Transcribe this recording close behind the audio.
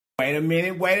Wait a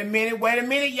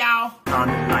minute, y'all.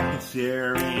 Comment, like, and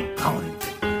share, and comment.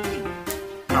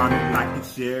 Comment, like, and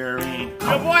share, and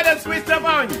comment. Your boy done switched up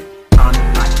on you.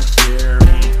 Comment, like, and share,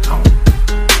 and comment.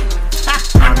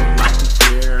 Comment, like, and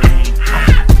share, and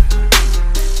comment.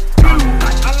 Comment,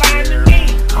 like, and share,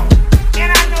 and comment.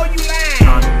 And I know you lying.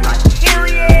 Comment, like, and share,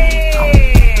 and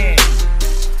comment.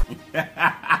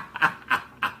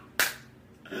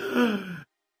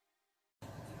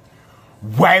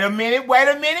 Wait a minute,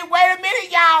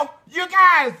 y'all. You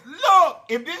guys, look,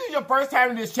 if this is your first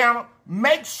time in this channel,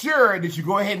 make sure that you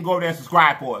go ahead and go over there and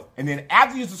subscribe for us. And then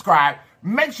after you subscribe,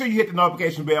 make sure you hit the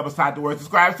notification bell beside the word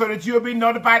subscribe so that you'll be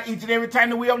notified each and every time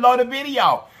that we upload a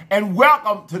video. And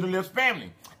welcome to the LIPS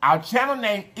family. Our channel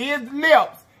name is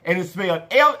LIPS, and it's spelled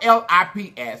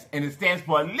LLIPS, and it stands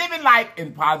for Living Life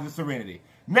in Positive Serenity.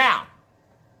 Now,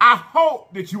 I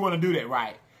hope that you want to do that,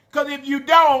 right? Because if you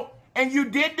don't, and you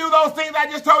did do those things I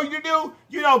just told you to do,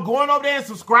 you know, going over there and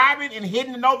subscribing and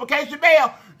hitting the notification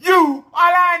bell, you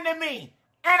are lying to me.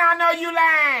 And I know you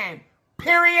lying.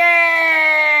 Period.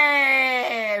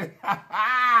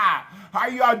 How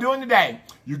you all doing today?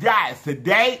 You guys,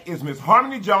 today is Miss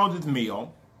Harmony Jones's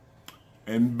meal.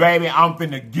 And baby, I'm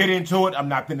finna get into it. I'm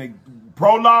not finna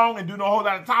prolong and do no whole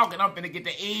lot of talking. I'm finna get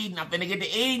to eating.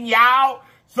 Y'all.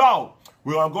 So,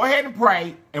 we're going to go ahead and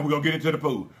pray, and we're going to get into the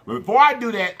food. But before I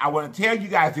do that, I want to tell you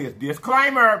guys this.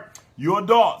 Disclaimer, you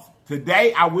adults.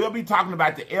 Today, I will be talking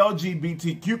about the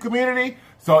LGBTQ community.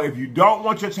 So if you don't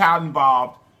want your child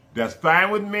involved, that's fine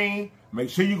with me. Make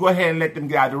sure you go ahead and let them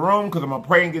get out of the room, because I'm going to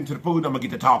pray and get into the food, and I'm going to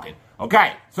get to talking.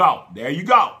 Okay, so there you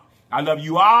go. I love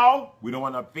you all. We don't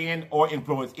want to offend or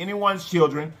influence anyone's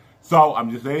children. So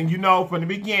I'm just letting you know from the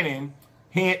beginning,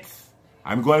 hence,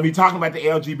 I'm going to be talking about the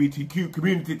LGBTQ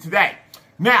community today.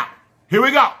 Now, here we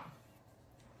go.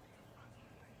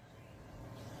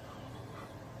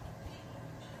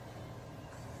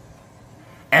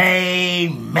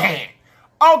 Amen.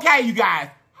 Okay, you guys,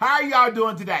 how are y'all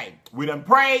doing today? We done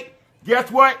prayed.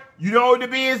 Guess what? You know the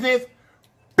business.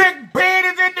 Big Ben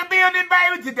is in the building,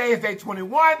 baby. Today is day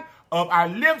 21 of our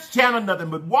LIPS channel, Nothing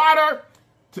But Water.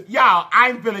 Y'all,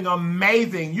 I'm feeling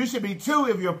amazing. You should be too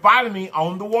if you're following me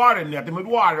on the water, Nothing But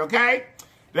Water, okay?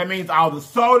 That means all the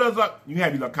sodas are, you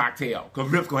have your little cocktail,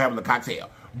 because LIPS gonna have a little cocktail.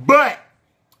 But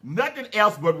nothing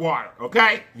else but water,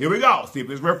 okay? Here we go. See if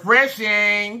it's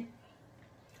refreshing.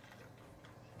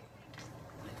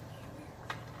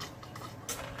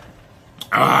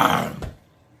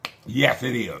 Yes,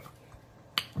 it is.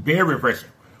 Very refreshing.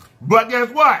 But guess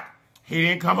what? He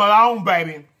didn't come along,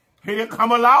 baby. He didn't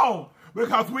come along.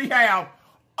 Because we have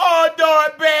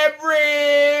adult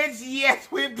beverage. Yes,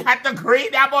 we've got the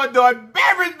green apple adult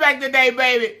beverage back today,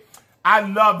 baby. I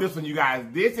love this one, you guys.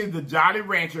 This is the Jolly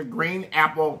Rancher green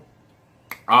apple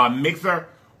mixer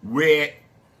with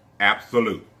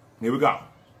Absolute. Here we go.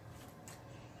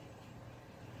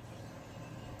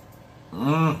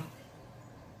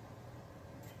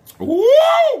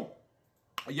 Woo!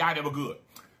 Y'all, that was good.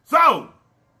 So,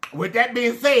 with that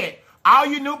being said, all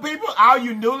you new people, all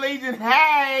you new legions,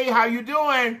 hey, how you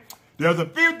doing? There's a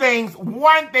few things,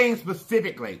 one thing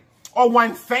specifically, or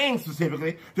one thing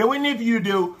specifically, that we need for you to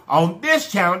do on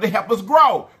this channel to help us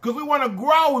grow. Because we want to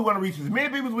grow, we want to reach as many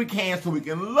people as we can so we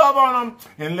can love on them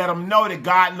and let them know that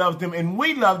God loves them and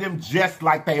we love them just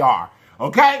like they are.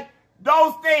 Okay?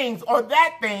 Those things, or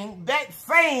that thing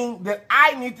that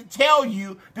I need to tell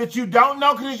you that you don't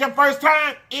know because it's your first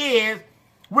time is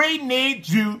we need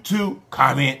you to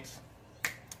comment,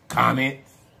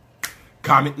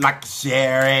 like,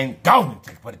 share, and go and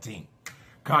take for the team.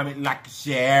 Comment, like,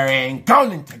 share, and go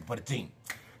and take for the team.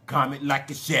 Comment, like,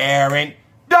 share, and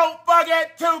don't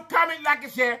forget to comment, like,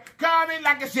 and share. Comment,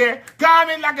 like, and share.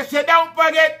 Comment, like, and share. Don't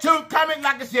forget to comment,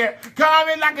 like, and share.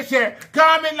 Comment, like, and share.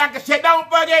 Comment, like, and share. Don't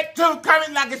forget to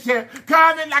comment, like, and share.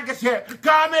 Comment, like, and share.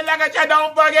 Comment, like, and share.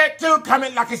 Don't forget to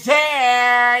comment, like, and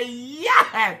share.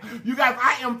 Yes! You guys,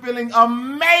 I am feeling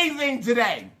amazing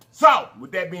today. So,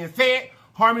 with that being said,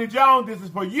 Harmony Jones, this is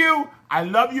for you. I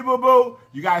love you, boo-boo.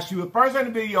 You guys, she was first on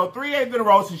the video 3 days in a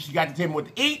row since she got to tell me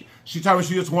what to eat. She told me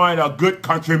she just wanted a good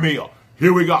country meal.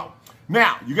 Here we go.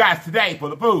 Now, you guys, today for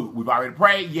the food, we've already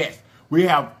prayed. Yes, we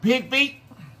have pig feet.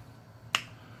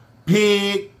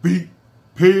 Pig feet.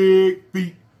 Pig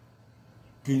feet.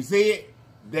 Can you see it?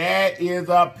 That is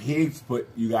a pig's foot,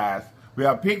 you guys. We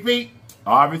have pig feet.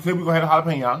 Obviously, we're going to have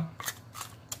a jalapeno.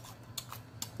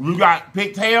 We got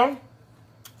pigtail.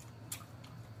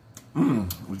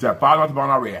 We got five off the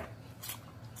bone already.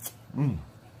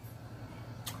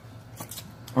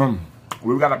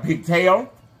 We've got a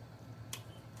pigtail.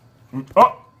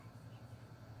 Oh!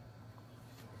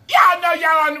 Y'all know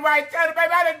y'all on the right channel,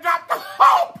 baby. I done dropped the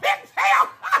whole pig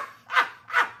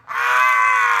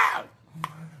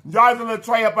Y'all a little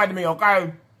tray up under me,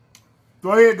 okay?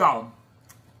 So here you go.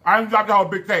 I done dropped the whole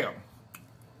big tail.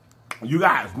 You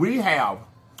guys, we have,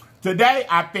 today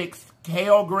I fixed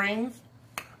kale greens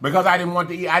because I didn't want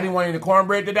to eat, I didn't want any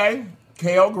cornbread today.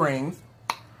 Kale greens.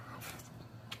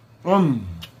 And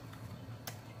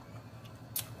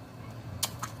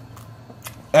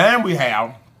we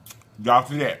have, y'all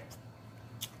see that.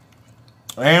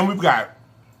 And we've got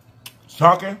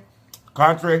chunky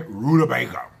country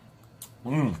rutabaga.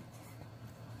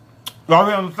 So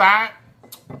here on the side,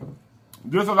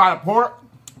 there's a lot of pork.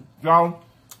 So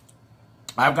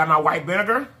I've got my white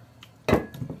vinegar.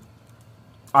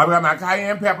 I've got my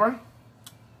cayenne pepper.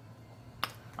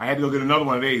 I had to go get another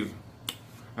one of these.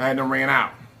 I had them ran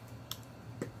out.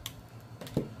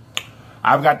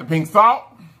 I've got the pink salt.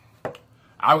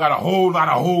 I've got a whole lot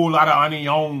of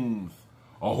onions.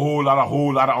 A whole lot of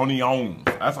onions.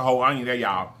 That's a whole onion there,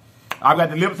 y'all. I've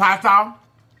got the LIPS hot sauce.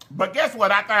 But guess what?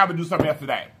 I thought I would do something else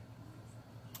today.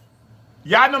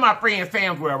 Y'all know my friend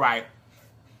Sam's World, right?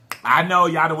 I know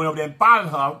y'all done went over there and followed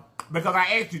her because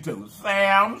I asked you to.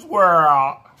 Sam's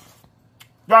World.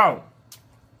 So,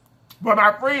 but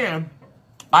my friend,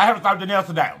 I have something else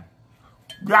today.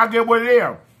 Y'all get what it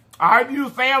is. I heard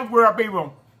you Sam's World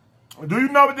people. Do you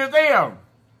know what this is?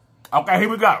 Okay, here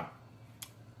we go.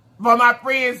 For my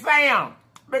friend Sam,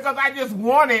 because I just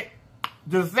wanted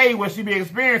to see what she be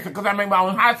experiencing because I make my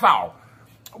own hot sauce.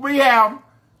 We have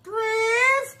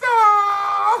Crystal.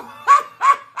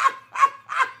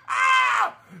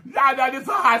 Y'all know this is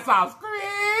a hot sauce.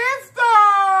 Crystal.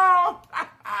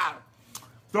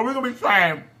 So we're going to be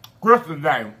trying Crystal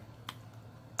today.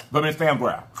 But Miss Sam's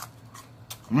World.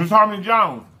 Miss Harmony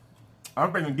Jones.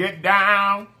 I'm finna get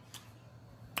down.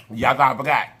 Y'all thought I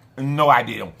forgot. No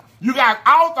idea. You guys,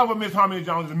 also for Miss Harmony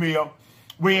Jones' meal,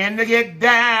 we in to get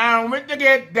down with the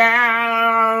get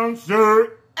down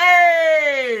shirt.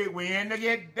 Hey, we in to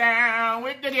get down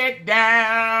with the get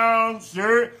down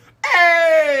shirt.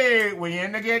 Hey, we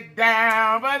in to get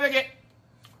down with the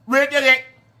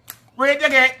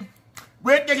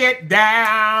get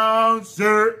down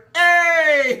shirt.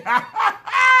 Hey,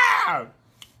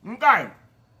 okay.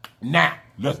 Now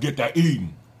let's get that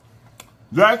eating.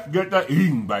 Let's get that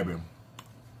eating, baby.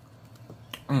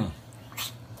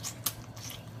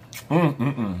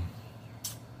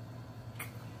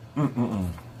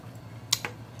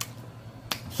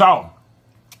 So,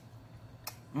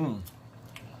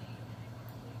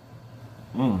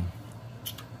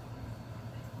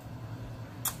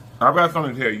 I've got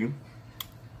something to tell you.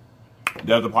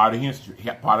 That's a part of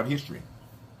history.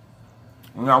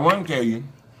 And I want to tell you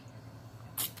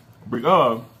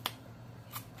because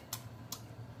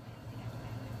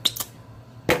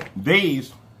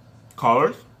these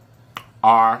colors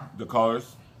are the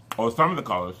colors, or some of the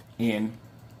colors, in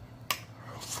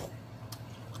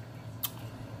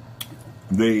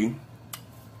the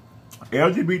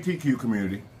LGBTQ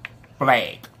community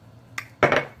flag.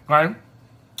 Okay?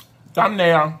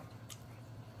 Thumbnail.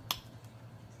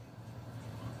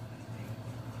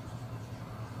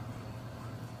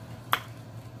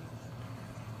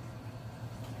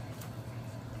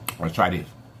 Let's try this.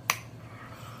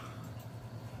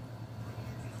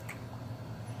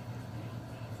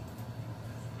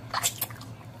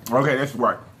 Okay, this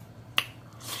work.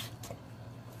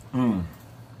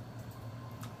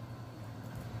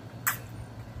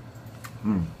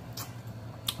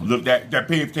 Look, that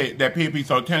pig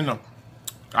so tender.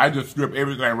 I just strip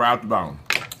everything right out the bone.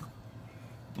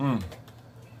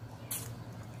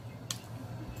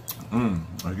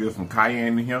 I get some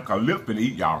cayenne in here, cause lips been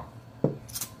eat, y'all.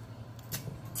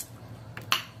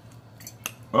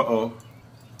 Uh-oh.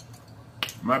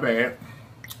 My bad.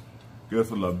 Get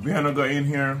a little vinegar in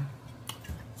here.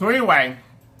 So anyway,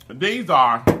 these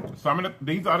are some of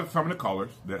the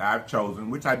colors that I've chosen,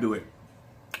 which I do it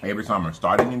every summer,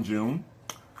 starting in June.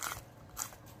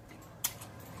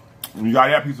 And you got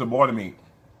that piece of border meat,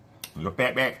 the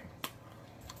fat back.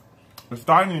 But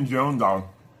starting in June, though,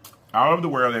 all over the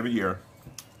world every year,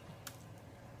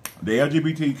 the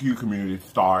LGBTQ community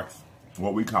starts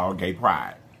what we call Gay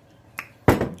Pride.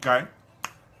 Okay?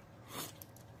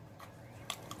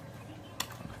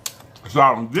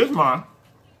 So this month,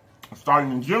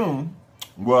 starting in June,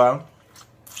 was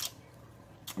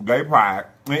Gay Pride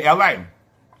in LA.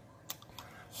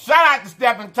 Shout out to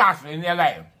Stephen Thompson in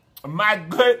LA. My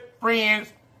good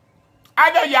friends.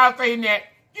 I know y'all saying that.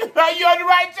 You know you're on the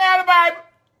right channel, baby.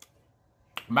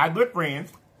 My good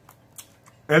friends.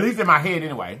 At least in my head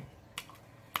anyway.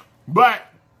 But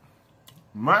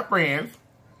my friends,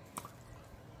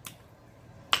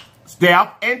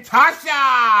 Steph and Tasha.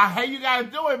 How you guys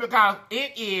doing? Because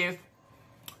it is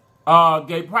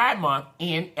Gay Pride Month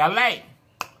in LA.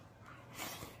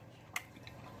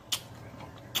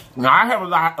 Now, I have a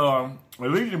lot of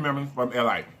Legion members from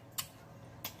LA.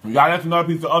 Y'all, that's another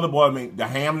piece of other boiled meat. The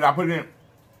ham that I put in.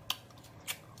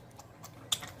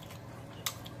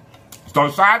 So,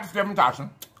 side to Steph and Tasha.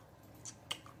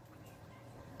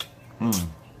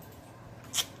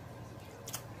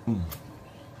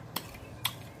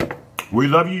 We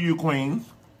love you, you queens.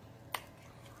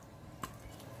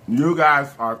 You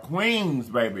guys are queens,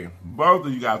 baby. Both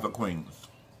of you guys are queens.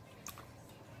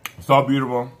 So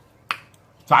beautiful.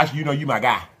 Tasha, you know you my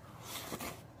guy.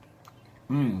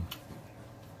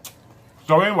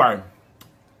 So anyway.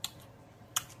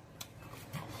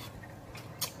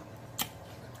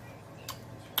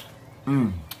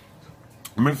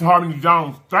 Miss Harmony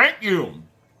Jones, thank you.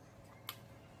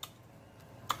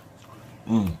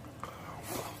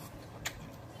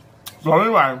 So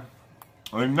anyway,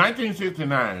 in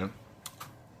 1969,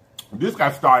 this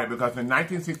got started because in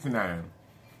 1969,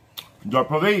 the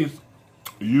police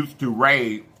used to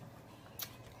raid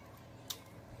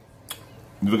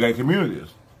the gay communities.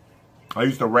 I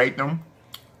used to rape them,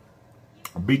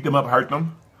 beat them up, hurt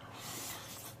them.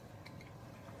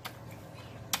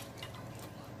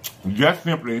 Just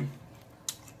simply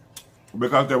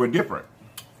because they were different.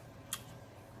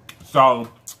 So,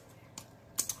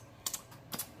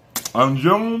 on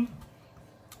June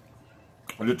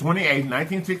the 28th,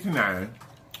 1969,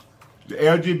 the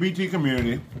LGBT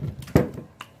community,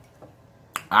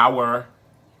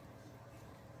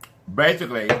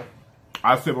 basically,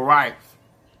 our civil rights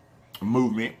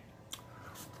movement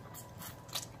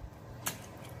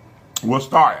was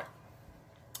started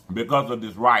because of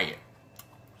this riot.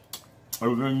 It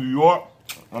was in New York.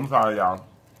 I'm sorry, y'all.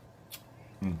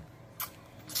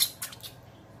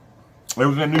 It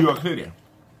was in New York City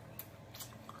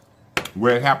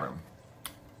where it happened.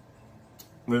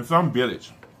 In some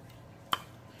village.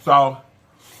 So,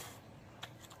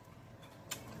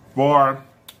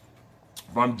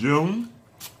 from June,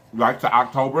 like to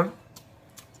October,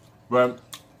 but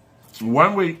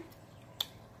 1 week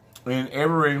in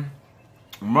every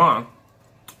month,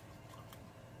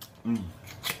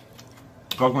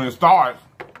 because when it starts,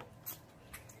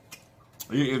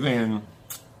 it is in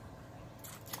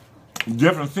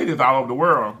different cities all over the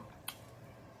world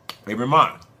every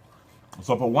month.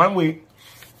 So for 1 week,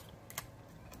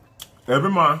 every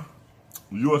month,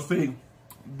 you will see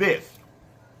this.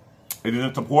 It is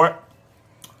in support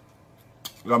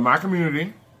of my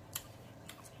community.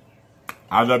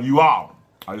 I love you all.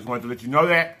 I just wanted to let you know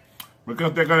that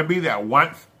because they're going to be there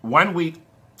 1 week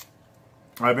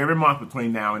of every month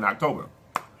between now and October.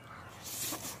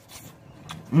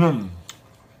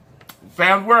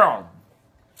 Sam's World.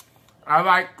 I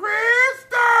like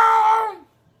Crystal.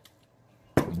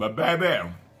 But baby,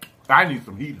 I need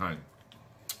some heat, honey.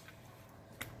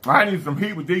 I need some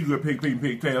heat with these good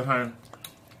pigtails, honey.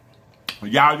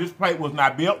 Y'all, this plate was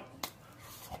not built.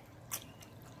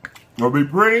 It'll be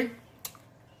pretty.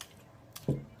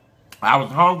 I was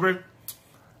hungry.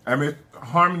 And Miss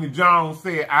Harmony Jones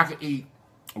said I could eat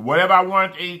whatever I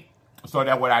wanted to eat. So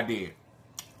that's what I did.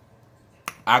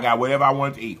 I got whatever I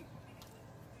wanted to eat.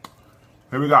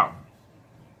 Here we go.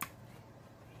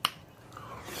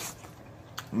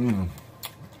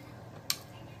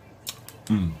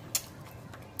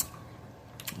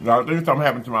 Now, I think something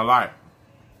happened to my life.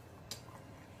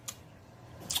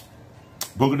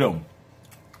 Book it up.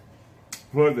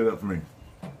 Plug that up for me.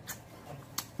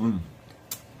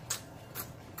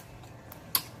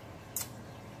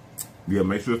 Yeah,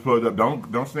 make sure it's plugged up.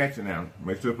 Don't snatch it now.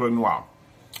 Make sure it's plugged in the wall.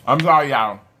 I'm sorry,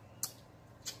 y'all.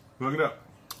 Plug it up.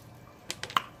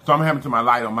 Something happened to my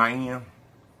light on my end.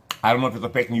 I don't know if it's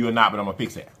affecting you or not, but I'm gonna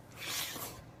fix it.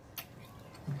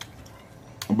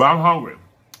 But I'm hungry.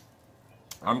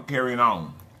 I'm carrying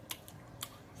on.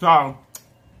 So,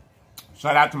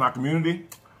 shout out to my community.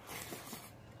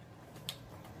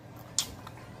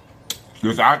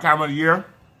 This is our time of the year.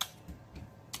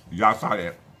 Y'all saw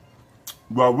that.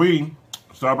 Well, we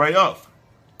celebrate us.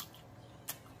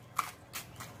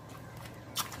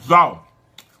 So,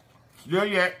 still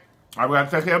yet, I've got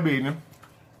to take care of business.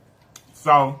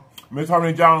 So, Miss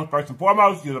Harmony Jones, first and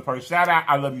foremost, you're the first shout out.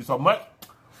 I love you so much.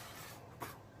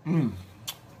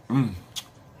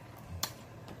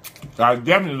 I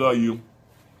definitely love you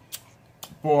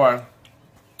for,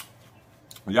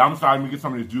 y'all, I'm sorry, let me get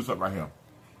some of this juice up right here.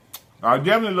 I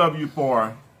definitely love you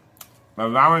for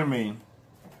allowing me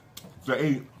to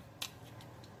eat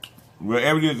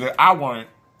whatever it is that I want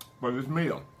for this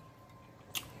meal.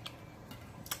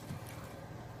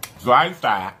 So I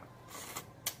decide,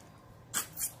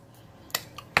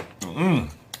 y'all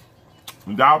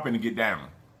finna get down.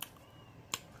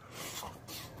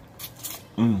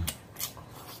 And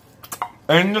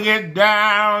to get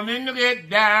down, and to get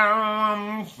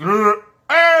down, sir.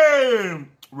 Hey!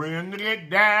 When to get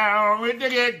down, when to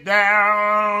get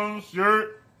down,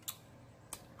 sir.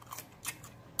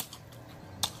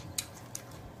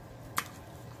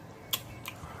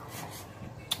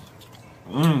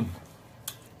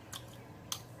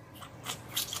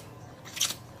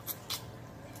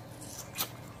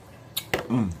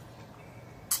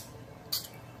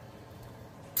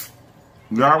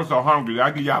 Y'all was so hungry. I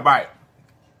give y'all a bite.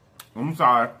 I'm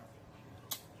sorry.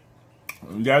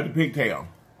 There's the pigtail.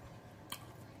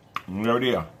 There it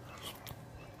is.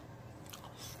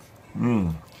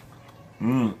 Here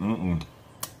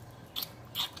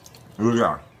we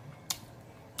go.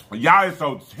 Y'all is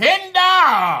so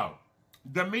tender.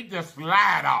 The meat just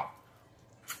slide off.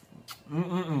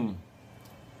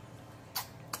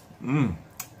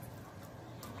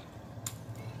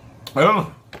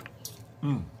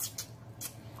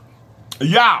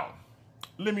 Y'all,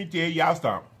 let me tell y'all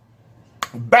something.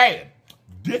 Baby,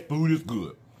 this food is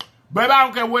good. Baby, I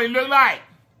don't care what it look like.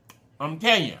 I'm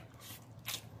telling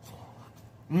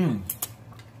you.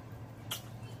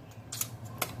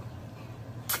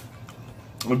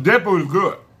 This food is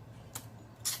good.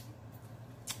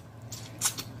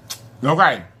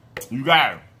 Okay, you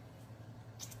got it.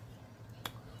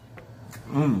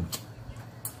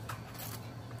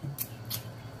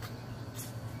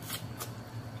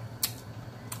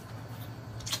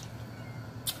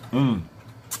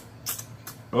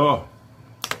 Oh.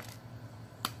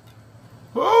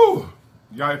 Woo!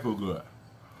 Y'all feel good.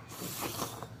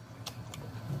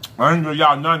 I didn't give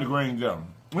y'all none of the greens there.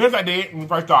 Yes, I did when we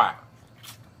first started.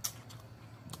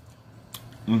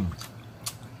 I'm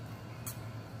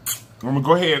gonna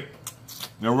go ahead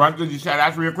and run through these shout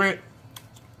outs real quick.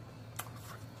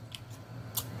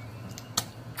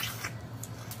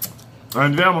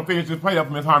 And then I'm gonna finish this plate up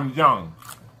for Miss Harmony Jones.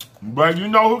 But you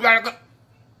know who gotta come?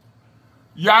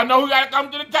 Y'all know who gotta come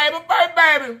to the table first,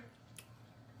 baby.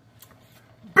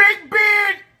 Big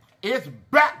Beard is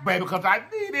back, baby, because I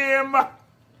need him.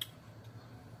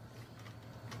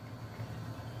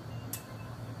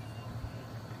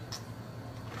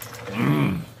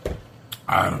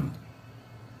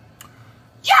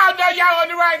 Y'all know y'all on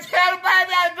the right channel,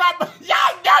 baby.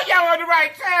 Y'all know y'all on the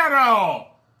right channel.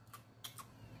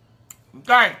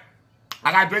 Okay.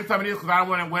 I gotta drink some of this because I don't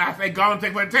want to, when I say go and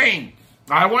take for the team,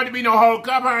 I don't want it to be no whole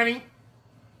cup, honey.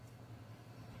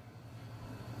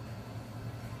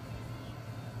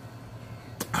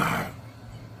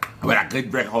 But I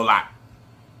couldn't drink a whole lot.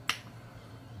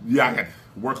 Yeah, I got to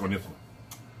work on this one.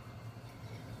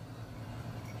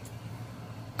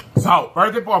 So,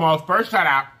 first and foremost, first shout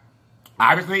out,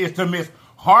 obviously, is to Miss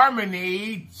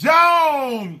Harmony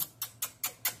Jones.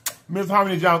 Miss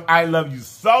Harmony Jones, I love you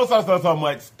so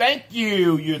much. Thank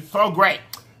you. You're so great.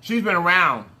 She's been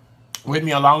around with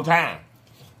me a long time.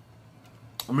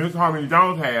 Miss Harmony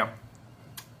Jones have.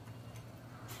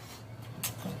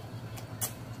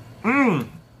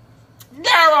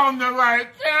 They're on the right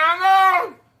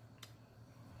channel.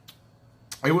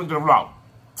 He went to the vlog.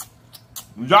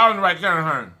 Y'all on the right channel,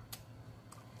 honey.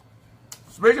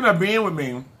 Speaking of being with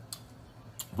me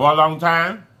for a long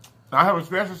time, I have a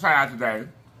special shout out today.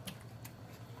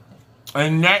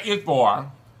 And that is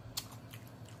for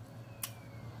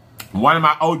one of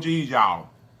my OGs, y'all.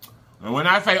 And when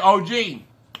I say OG,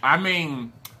 I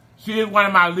mean she is one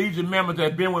of my Legion members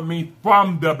that's been with me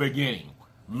from the beginning.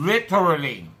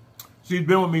 Literally. She's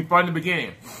been with me from the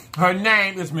beginning. Her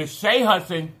name is Miss Shay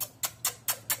Hudson.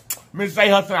 Miss Shay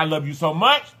Hudson, I love you so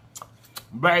much.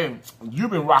 Baby,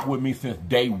 you've been rocking with me since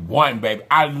day one, baby.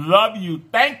 I love you.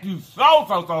 Thank you so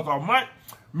much.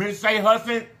 Miss Shay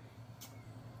Hudson,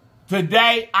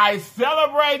 today I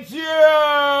celebrate you.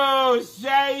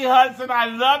 Shay Hudson, I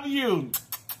love you.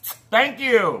 Thank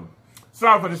you.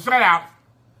 So for the shout out,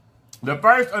 the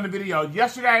first on the video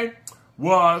yesterday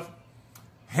was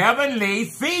Heavenly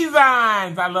Seasons.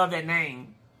 I love that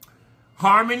name.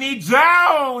 Harmony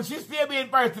Jones. She's still being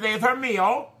first today. It's her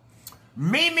meal.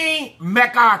 Mimi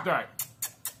MacArthur.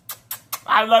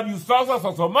 I love you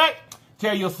so much.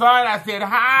 Tell your son I said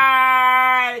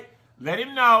hi. Let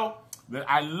him know that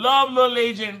I love Little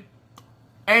Legion.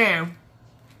 And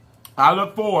I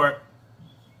look forward,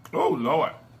 oh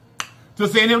Lord, to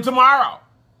seeing him tomorrow.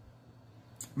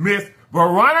 Miss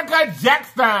Veronica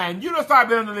Jackson. You done start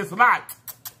being on the list a lot.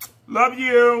 Love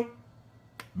you.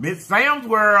 Miss Sam's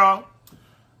World.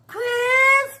 Crystal.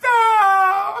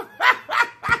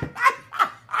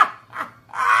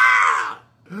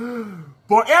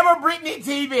 Forever Britney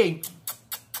TV.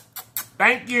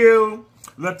 Thank you.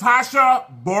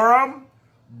 LATOSHA, BORUM,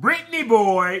 Brittany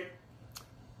Boy,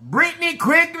 Brittany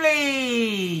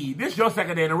Quigley. This is your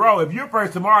second day in a row. If you're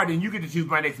first tomorrow, then you get to choose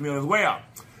my next meal as well.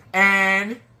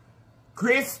 And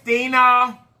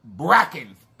CHRISTINA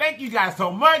Brackins. Thank you guys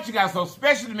so much. You guys are so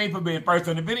special to me for being first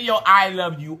on the video. I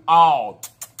love you all.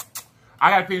 I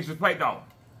got to finish this plate, though,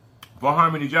 for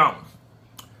Harmony Jones.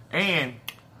 And,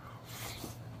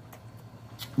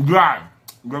 guys,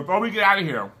 before we get out of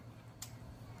here,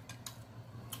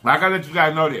 I got to let you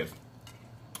guys know this.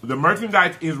 The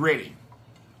merchandise is ready.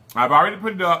 I've already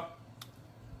put it up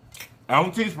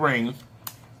on Teesprings.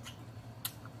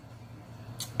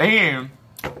 And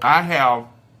I have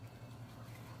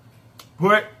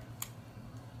put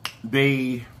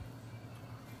the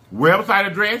website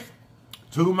address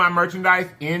to my merchandise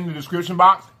in the description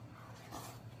box.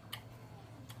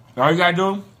 All you gotta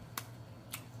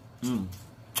do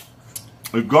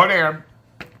is go there,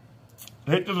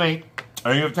 hit the link,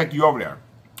 and it'll take you over there.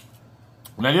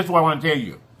 Now this is what I want to tell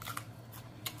you.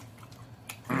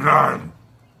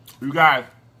 You guys,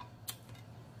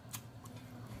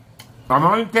 I'm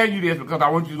only telling you this because I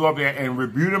want you to go up there and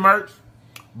review the merch,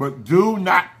 but do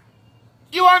not,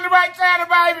 you on the right channel,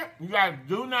 baby. You guys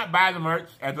do not buy the merch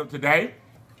as of today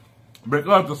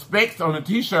because the specs on the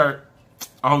t-shirt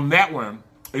on that one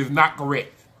is not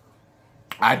correct.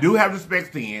 I do have the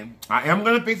specs in. I am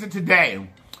going to fix it today.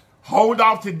 Hold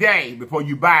off today before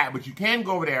you buy it, but you can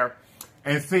go over there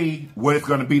and see what it's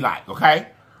going to be like, okay?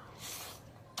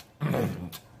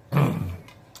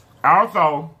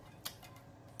 Also,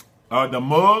 the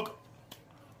mug,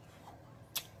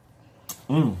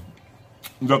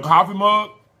 the coffee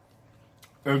mug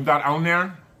is not on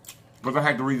there because I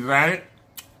had to redesign it.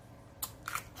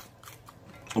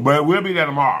 But it will be there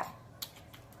tomorrow.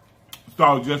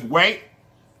 So just wait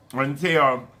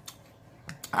until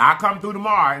I come through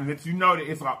tomorrow and let you know that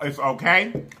it's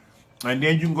okay. And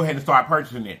then you can go ahead and start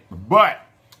purchasing it. But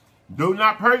do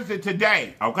not purchase it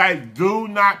today, okay? Do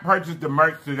not purchase the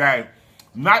merch today.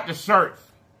 Not the shirts.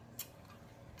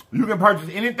 You can purchase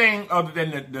anything other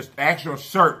than the actual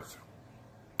shirts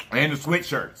and the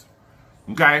sweatshirts,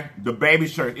 okay? The baby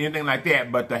shirts, anything like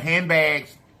that. But the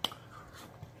handbags,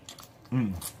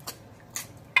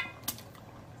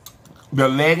 the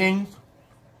leggings,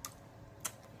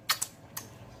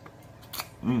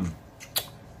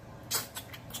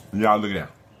 y'all look at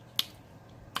that.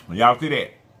 Y'all see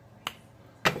that?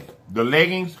 The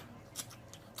leggings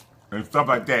and stuff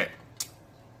like that.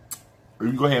 You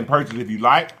can go ahead and purchase if you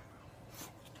like.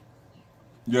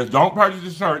 Just don't purchase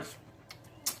the shirts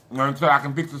until I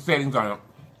can fix the settings on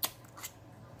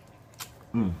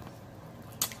them.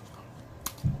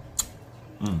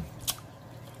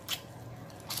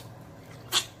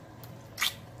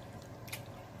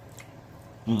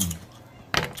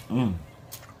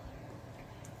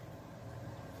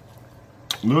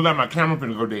 Looks like my camera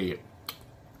finna go dead.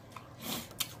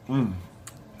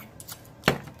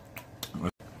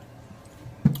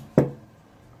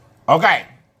 Okay,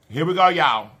 here we go,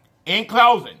 y'all. In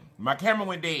closing, my camera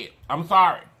went dead. I'm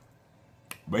sorry.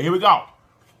 But here we go.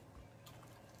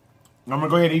 I'm gonna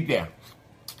go ahead and eat that.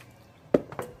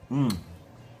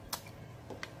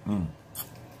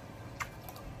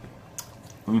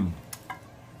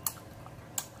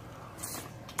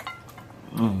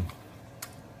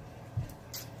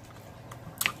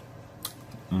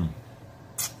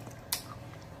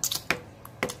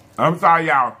 I'm sorry,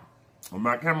 y'all.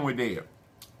 My camera went dead.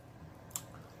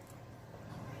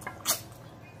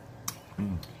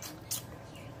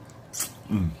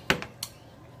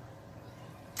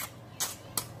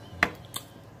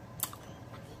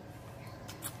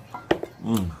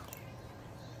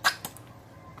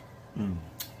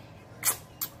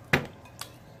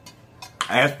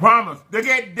 As promised, to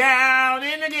get down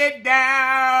and to get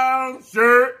down,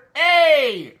 sure.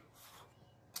 Hey!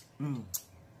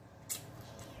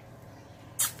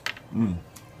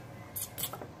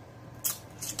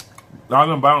 All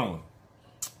them bones.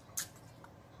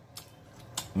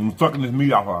 I'm sucking this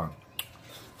meat off of her.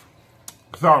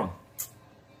 So,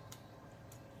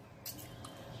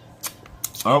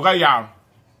 okay, y'all.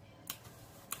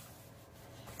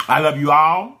 I love you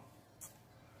all.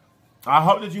 I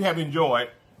hope that you have enjoyed.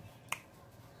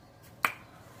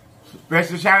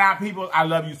 Special shout out, people. I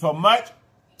love you so much.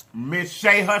 Miss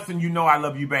Shay Hudson, you know I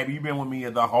love you, baby. You've been with me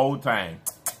the whole time.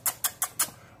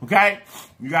 Okay?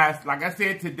 You guys, like I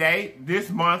said, today,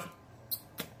 this month,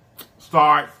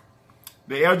 starts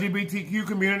the LGBTQ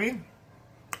community,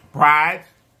 Pride.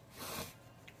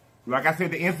 Like I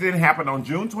said, the incident happened on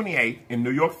June 28th in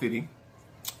New York City.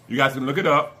 You guys can look it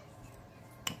up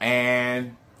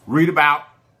and read about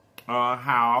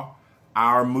how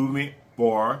our movement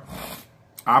for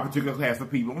our particular class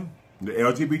of people the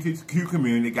LGBTQ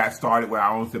community got started with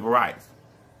our own civil rights.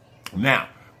 Now,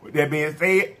 with that being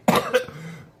said,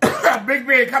 Big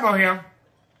Ben, come on here.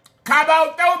 Come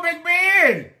on through, Big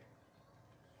Ben.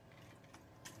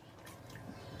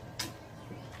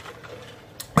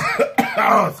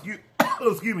 Oh,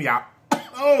 excuse me, y'all.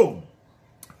 Oh.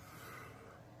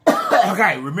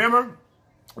 Okay, remember,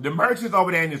 the merch is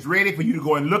over there and it's ready for you to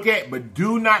go and look at, but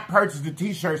do not purchase the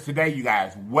t-shirts today, you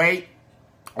guys. Wait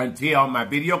until my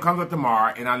video comes up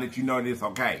tomorrow and I'll let you know that it's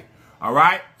okay. All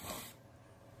right?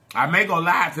 I may go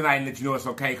live tonight and let you know it's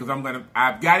okay because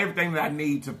I've got everything that I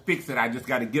need to fix it. I just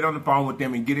got to get on the phone with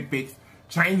them and get it fixed,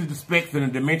 change the specs and the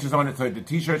dimensions on it so that the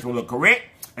t-shirts will look correct,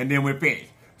 and then we're finished.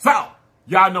 So,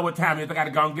 y'all know what time it is. I got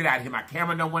to go and get out of here. My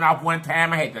camera done went off one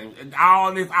time. I had to,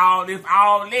 all this. But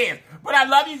I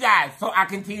love you guys, so I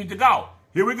continue to go.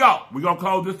 Here we go. We're going to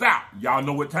close this out. Y'all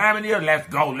know what time it is. Let's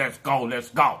go.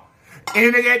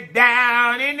 In to get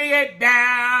down,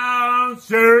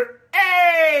 sir.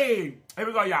 Hey! Here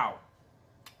we go, y'all.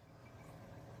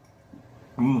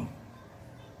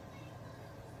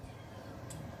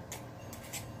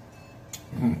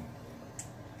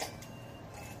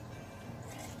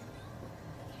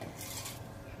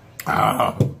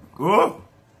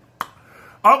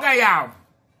 Okay, y'all.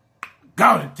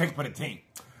 Go and take for the team.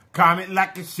 Comment,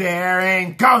 like, and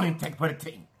sharing. Go and take for the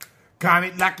team.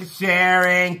 Comment, like, and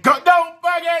sharing. Don't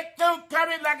forget to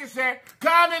comment, like, and share.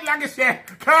 Comment, like, and share.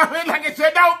 Comment, like, and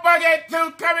share. Don't forget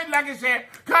to comment, like, and share.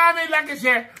 Comment, like, and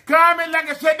share. Comment, like,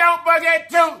 and share. Don't forget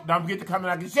to. Don't forget to comment,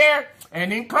 like, and share.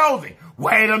 And in closing,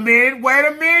 wait a minute,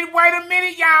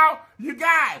 y'all. You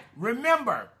guys,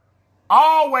 remember,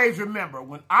 always remember,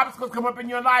 when obstacles come up in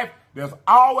your life, there's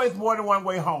always more than one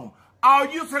way home. All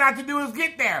you set out to do is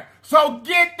get there. So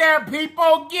get there,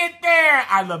 people. Get there.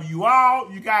 I love you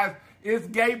all. You guys, it's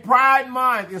Gay Pride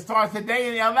Month. It starts today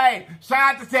in LA.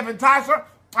 Shout out to Steph and Tasha.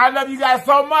 I love you guys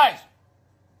so much.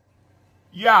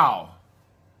 Y'all,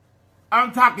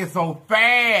 I'm talking so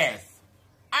fast.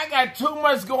 I got too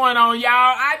much going on, y'all.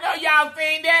 I know y'all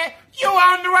seen that. You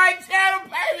on the right channel,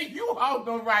 baby. You on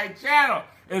the right channel.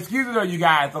 Excuse me though, you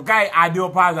guys, okay? I do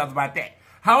apologize about that.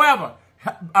 However,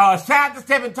 shout out to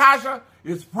Steph and Tasha.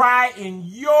 It's Pride in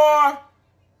your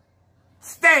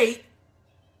state,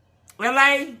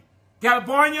 LA,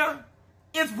 California.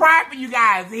 It's Pride for you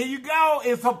guys. Here you go.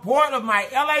 In support of my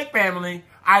LA family.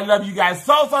 I love you guys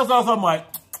so much.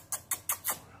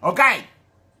 Okay.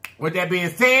 With that being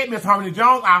said, Miss Harmony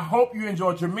Jones, I hope you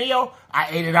enjoyed your meal. I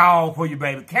ate it all for you,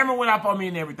 baby. Camera went up on me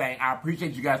and everything. I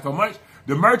appreciate you guys so much.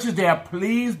 The merch is there.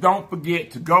 Please don't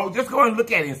forget to go. Just go and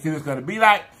look at it and see what it's going to be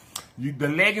like. The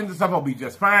leggings and stuff will be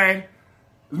just fine.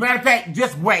 As a matter of fact,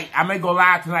 just wait. I may go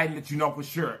live tonight and let you know for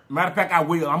sure. Matter of fact, I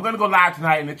will. I'm going to go live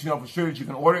tonight and let you know for sure that you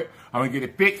can order it. I'm going to get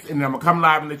it fixed, and then I'm going to come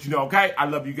live and let you know, okay? I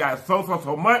love you guys so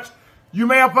much. You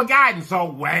may have forgotten, so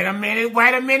wait a minute.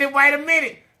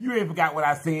 You ain't forgot what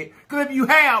I said. Because if you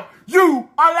have, you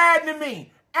are lying to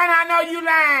me. And I know you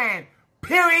lying.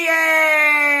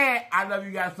 Period. I love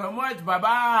you guys so much.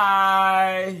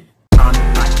 Bye-bye.